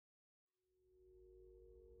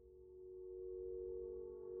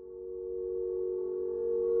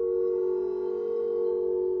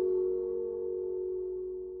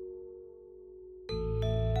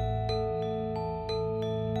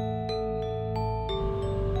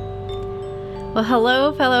Well,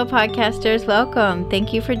 hello, fellow podcasters. Welcome.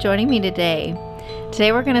 Thank you for joining me today.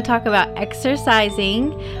 Today, we're going to talk about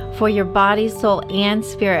exercising for your body, soul, and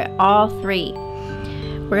spirit, all three.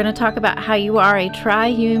 We're going to talk about how you are a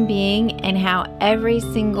tri-human being and how every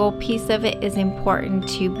single piece of it is important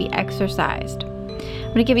to be exercised. I'm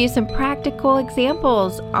going to give you some practical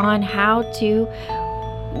examples on how to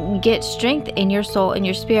get strength in your soul and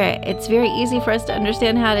your spirit. It's very easy for us to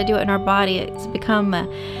understand how to do it in our body. It's become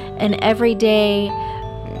an everyday,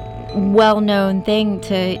 well-known thing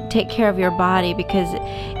to take care of your body because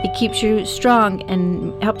it keeps you strong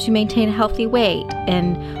and helps you maintain a healthy weight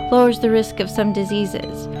and lowers the risk of some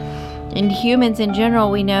diseases. And humans in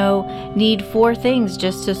general, we know, need 4 things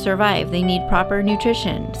just to survive. They need proper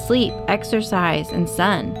nutrition, sleep, exercise, and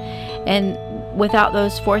sun. And without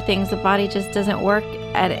those 4 things, the body just doesn't work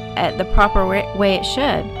at the proper way it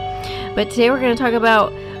should. But today we're going to talk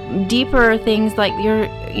about deeper things like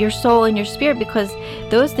your soul and your spirit, because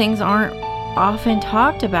those things aren't often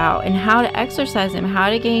talked about, and how to exercise them, how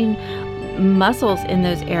to gain muscles in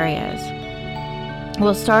those areas.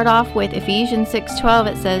 We'll start off with Ephesians 6:12.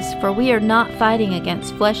 It says, "For we are not fighting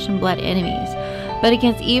against flesh and blood enemies, but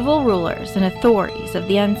against evil rulers and authorities of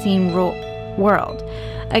the unseen world,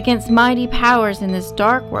 against mighty powers in this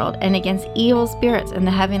dark world, and against evil spirits in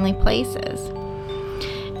the heavenly places."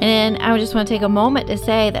 And I just want to take a moment to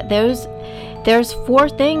say that there's 4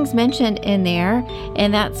 things mentioned in there,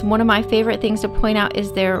 and that's one of my favorite things to point out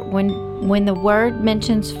is there when the word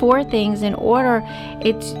mentions 4 things in order,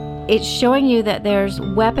 it's showing you that there's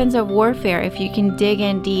weapons of warfare if you can dig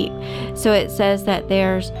in deep. So it says that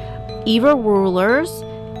there's evil rulers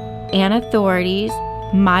and authorities,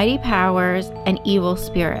 mighty powers, and evil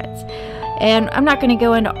spirits. And I'm not going to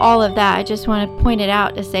go into all of that. I just want to point it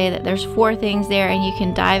out to say that there's 4 things there, and you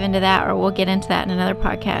can dive into that, or we'll get into that in another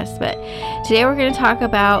podcast. But today we're going to talk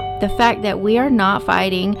about the fact that we are not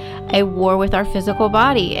fighting a war with our physical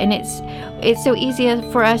body. And it's so easy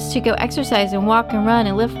for us to go exercise and walk and run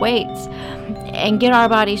and lift weights and get our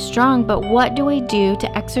body strong. But what do we do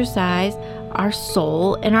to exercise our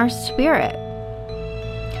soul and our spirit?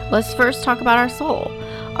 Let's first talk about our soul.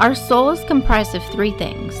 Our soul is comprised of 3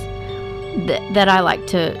 things that I like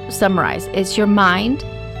to summarize. It's your mind,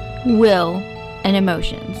 will, and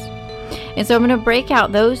emotions. And so I'm going to break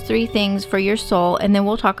out those 3 things for your soul, and then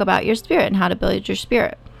we'll talk about your spirit and how to build your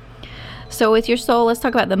spirit. So with your soul, let's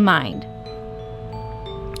talk about the mind.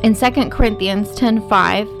 In 2 Corinthians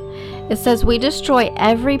 10:5, it says, "We destroy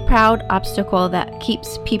every proud obstacle that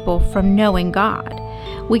keeps people from knowing God.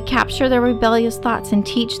 We capture their rebellious thoughts and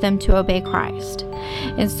teach them to obey Christ."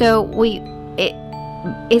 And so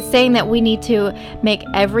it's saying that we need to make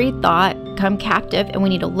every thought come captive, and we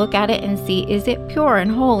need to look at it and see, is it pure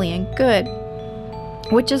and holy and good?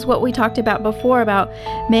 Which is what we talked about before, about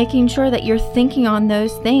making sure that you're thinking on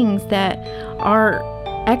those things that are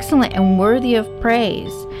excellent and worthy of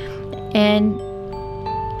praise. And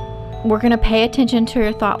we're going to pay attention to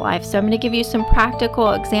your thought life. So I'm going to give you some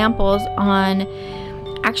practical examples on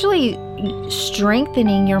actually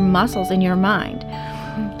strengthening your muscles in your mind.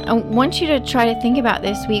 I want you to try to think about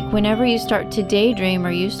this week whenever you start to daydream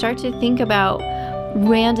or you start to think about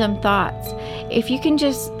random thoughts. If you can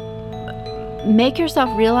just make yourself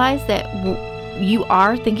realize that you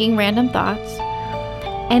are thinking random thoughts,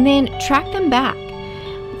 and then track them back.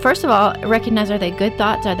 First of all, recognize, are they good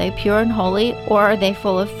thoughts? Are they pure and holy? Or are they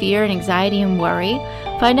full of fear and anxiety and worry?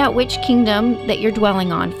 Find out which kingdom that you're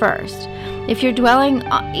dwelling on first. If you're dwelling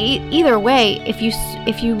either way, if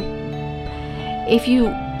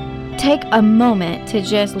you take a moment to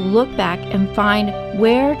just look back and find,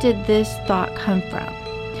 where did this thought come from?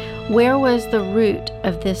 Where was the root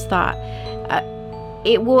of this thought?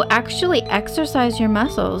 It will actually exercise your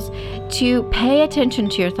muscles to pay attention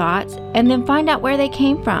to your thoughts and then find out where they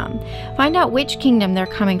came from. Find out which kingdom they're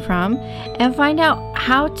coming from and find out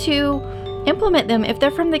how to implement them. If they're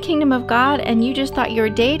from the kingdom of God and you just thought you were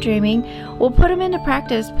daydreaming, well, put them into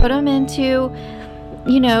practice. Put them into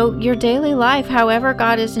your daily life, however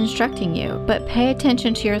God is instructing you. But pay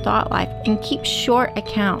attention to your thought life and keep short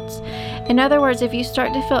accounts. In other words, if you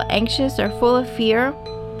start to feel anxious or full of fear,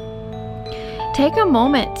 take a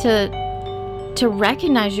moment to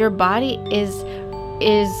recognize your body is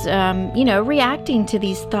reacting to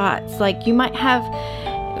these thoughts. Like you might have,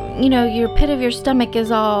 your pit of your stomach is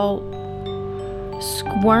all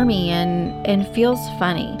squirmy and feels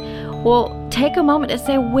funny. Well, take a moment to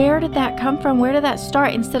say, where did that come from? Where did that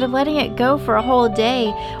start? Instead of letting it go for a whole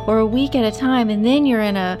day or a week at a time, and then you're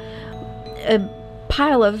in a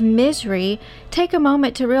pile of misery, take a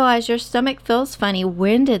moment to realize your stomach feels funny.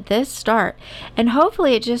 When did this start? And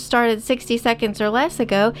hopefully it just started 60 seconds or less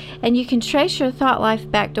ago, and you can trace your thought life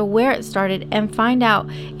back to where it started and find out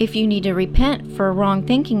if you need to repent for wrong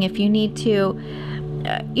thinking, if you need to,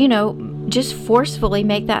 just forcefully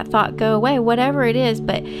make that thought go away, whatever it is.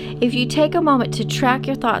 But if you take a moment to track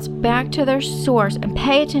your thoughts back to their source and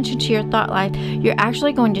pay attention to your thought life, you're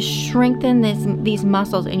actually going to strengthen these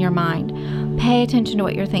muscles in your mind. Pay attention to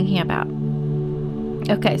what you're thinking about.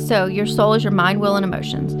 Okay, so your soul is your mind, will, and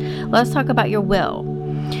emotions. Let's talk about your will.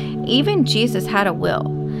 Even Jesus had a will.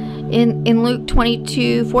 In Luke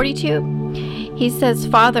 22:42, he says,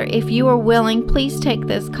 "Father, if you are willing, please take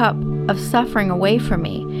this cup of suffering away from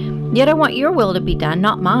me. Yet I want your will to be done,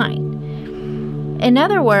 not mine." In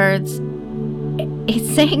other words, he's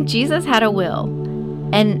saying Jesus had a will,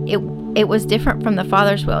 and it was different from the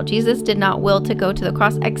Father's will. Jesus did not will to go to the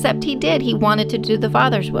cross, except he did. He wanted to do the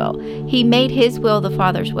Father's will. He made his will the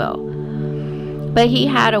Father's will. But he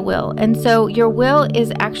had a will. And so your will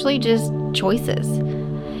is actually just choices.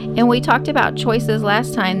 And we talked about choices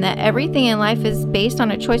last time, that everything in life is based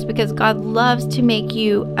on a choice because God loves to make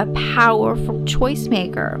you a powerful choice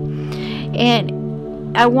maker.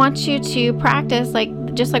 And I want you to practice,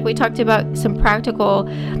 just like we talked about some practical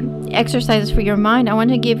exercises for your mind, I want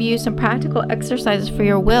to give you some practical exercises for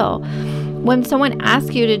your will. When someone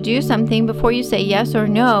asks you to do something, before you say yes or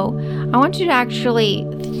no, I want you to actually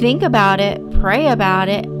think about it, pray about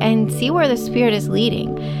it, and see where the Spirit is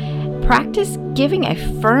leading. Practice giving a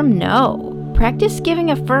firm no. Practice giving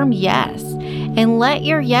a firm yes. And let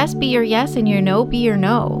your yes be your yes and your no be your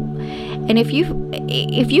no. And if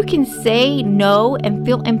you can say no and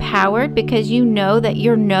feel empowered because you know that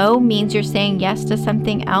your no means you're saying yes to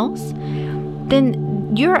something else,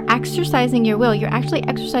 then you're exercising your will. You're actually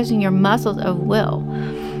exercising your muscles of will.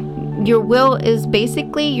 Your will is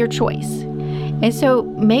basically your choice. And so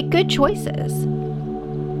make good choices.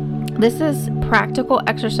 This is practical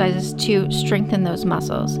exercises to strengthen those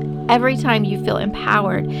muscles. Every time you feel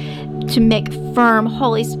empowered to make firm,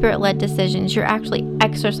 Holy Spirit-led decisions, you're actually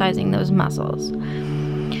exercising those muscles.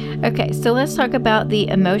 Okay, so let's talk about the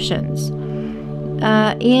emotions.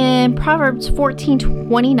 In Proverbs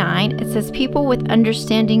 14:29, it says, "People with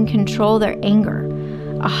understanding control their anger.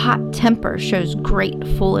 A hot temper shows great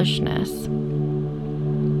foolishness."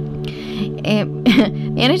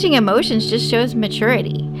 And managing emotions just shows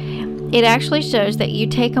maturity. It actually shows that you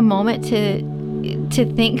take a moment to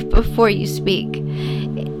think before you speak.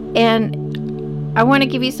 And I want to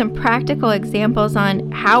give you some practical examples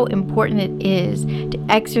on how important it is to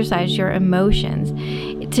exercise your emotions,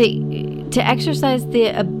 to exercise the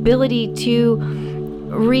ability to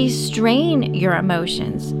restrain your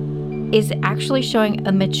emotions is actually showing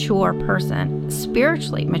a mature person,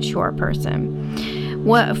 spiritually mature person.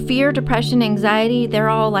 What fear, depression, anxiety, they're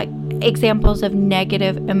all like examples of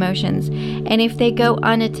negative emotions. And if they go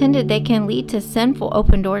unattended, they can lead to sinful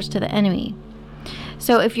open doors to the enemy.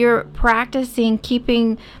 So if you're practicing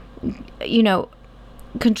keeping,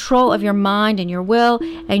 control of your mind and your will,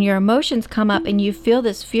 and your emotions come up and you feel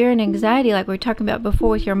this fear and anxiety like we were talking about before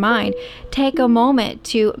with your mind, take a moment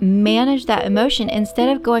to manage that emotion. Instead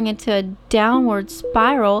of going into a downward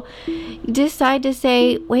spiral, decide to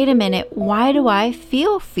say, wait a minute, why do I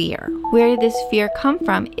feel fear? Where did this fear come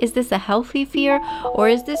from? Is this a healthy fear, or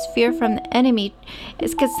is this fear from the enemy?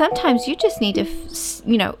 It's because sometimes you just need to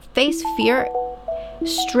face fear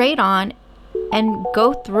straight on and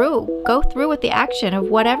go through with the action of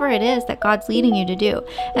whatever it is that God's leading you to do.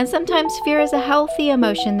 And sometimes fear is a healthy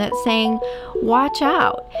emotion that's saying, watch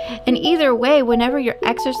out. And either way, whenever you're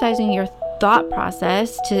exercising your thought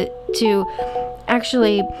process to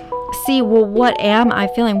actually see, well, what am I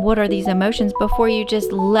feeling? What are these emotions? Before you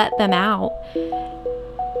just let them out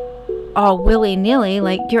all willy-nilly,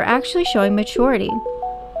 you're actually showing maturity.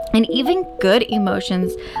 And even good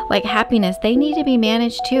emotions like happiness, they need to be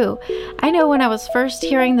managed too. I know when I was first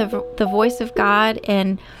hearing the voice of God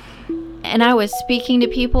and I was speaking to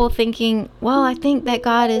people thinking, well, I think that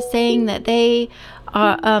God is saying that they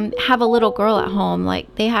have a little girl at home,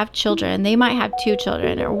 like they have children, they might have 2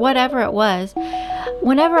 children or whatever it was.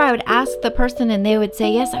 Whenever I would ask the person and they would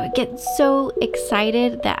say yes, I would get so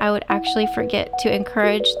excited that I would actually forget to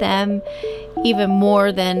encourage them even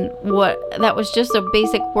more than what that was just a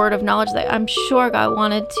basic word of knowledge that I'm sure God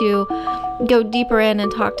wanted to go deeper in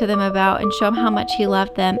and talk to them about and show them how much He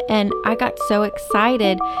loved them. And I got so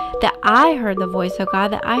excited that I heard the voice of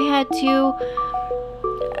God that I had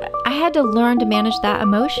to learn to manage that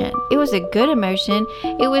emotion. It was a good emotion.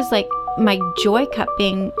 It was like my joy cup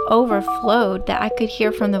being overflowed that I could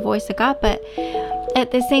hear from the voice of God. But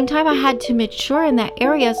at the same time, I had to mature in that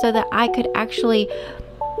area so that I could actually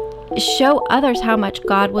show others how much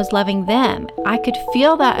God was loving them. I could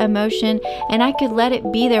feel that emotion and I could let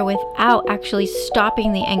it be there without actually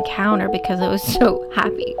stopping the encounter because I was so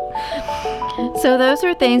happy. So those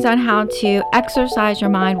are things on how to exercise your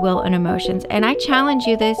mind, will, and emotions. And I challenge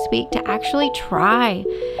you this week to actually try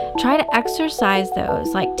to exercise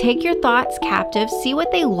those. Like, take your thoughts captive, see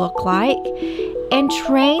what they look like, and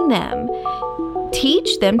train them.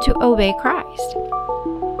 Teach them to obey Christ.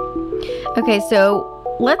 Okay, so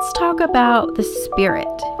let's talk about the spirit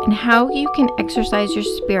and how you can exercise your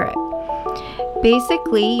spirit.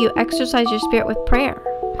 Basically, you exercise your spirit with prayer.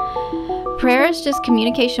 Prayer is just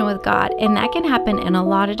communication with God, and that can happen in a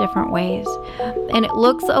lot of different ways. And it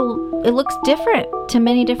looks different to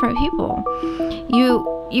many different people.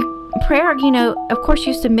 Prayer, of course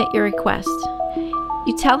you submit your request.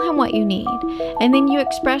 You tell him what you need, and then you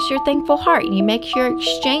express your thankful heart, and you make your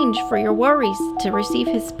exchange for your worries to receive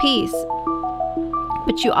his peace.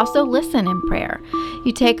 But you also listen in prayer.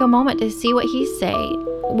 You take a moment to see what he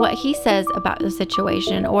says about the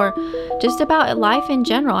situation, or just about life in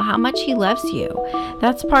general, how much he loves you.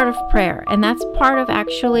 That's part of prayer, and that's part of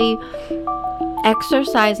actually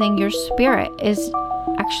exercising your spirit. Is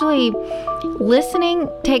actually listening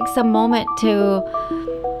takes a moment to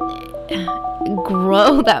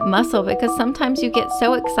grow that muscle, because sometimes you get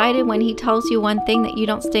so excited when he tells you one thing that you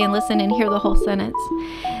don't stay and listen and hear the whole sentence.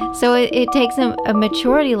 So it takes a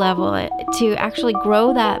maturity level to actually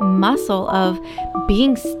grow that muscle of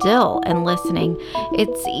being still and listening.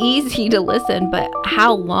 It's easy to listen, but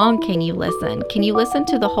how long can you listen? Can you listen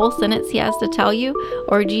to the whole sentence he has to tell you,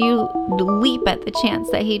 or do you leap at the chance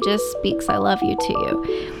that he just speaks "I love you" to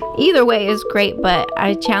you? Either way is great, but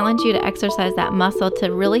I challenge you to exercise that muscle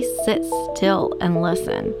to really sit still and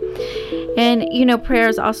listen. And prayer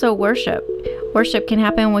is also worship. Worship can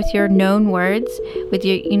happen with your known words, with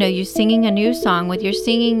your, you singing a new song, with your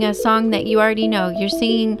singing a song that you already know. You're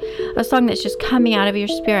singing a song that's just coming out of your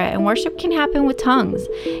spirit. And worship can happen with tongues.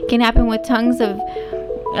 It can happen with tongues of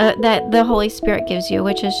that the Holy Spirit gives you,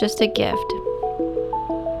 which is just a gift.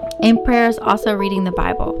 And prayer is also reading the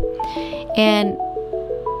Bible. And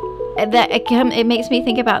it makes me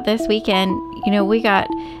think about this weekend. We got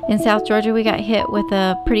in South Georgia, we got hit with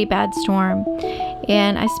a pretty bad storm,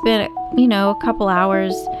 and I spent a couple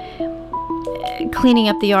hours cleaning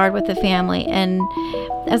up the yard with the family. And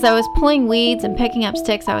as I was pulling weeds and picking up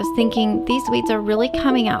sticks, I was thinking these weeds are really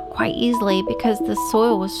coming out quite easily because the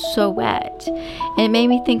soil was so wet. And it made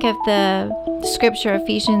me think of the scripture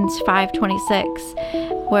Ephesians 5:26,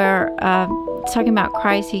 where it's talking about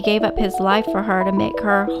Christ. He gave up his life for her to make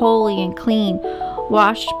her holy and clean,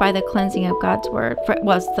 washed by the cleansing of God's word. It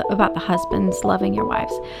was about the husbands loving your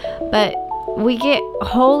wives. But we get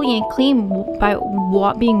holy and clean by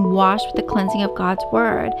being washed with the cleansing of God's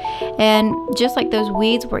word. And just like those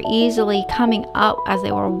weeds were easily coming up as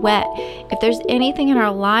they were wet, if there's anything in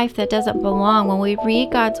our life that doesn't belong, when we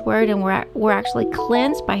read God's word and we're actually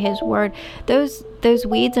cleansed by his word, those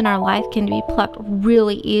weeds in our life can be plucked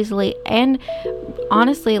really easily, and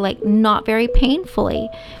honestly, not very painfully,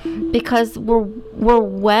 because we're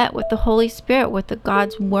wet with the Holy Spirit, with the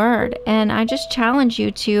God's word. And I just challenge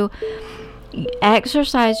you to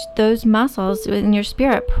exercise those muscles in your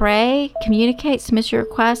spirit. Pray, communicate, submit your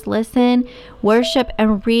request, listen, worship,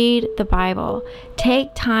 and read the Bible. Take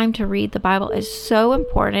time to read the Bible. Is so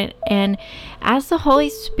important, and ask the Holy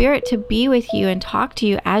Spirit to be with you and talk to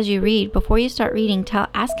you as you read. Before you start reading,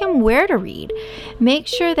 ask him where to read. Make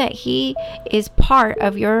sure that he is part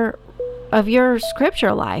of your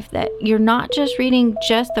scripture life, that you're not just reading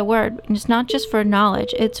just the word. It's not just for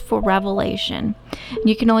knowledge, it's for revelation. And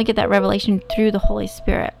you can only get that revelation through the Holy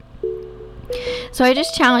Spirit. So I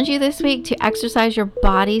just challenge you this week to exercise your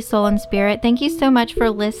body, soul, and spirit. Thank you so much for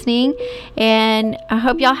listening, and I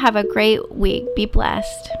hope y'all have a great week. Be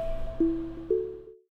blessed.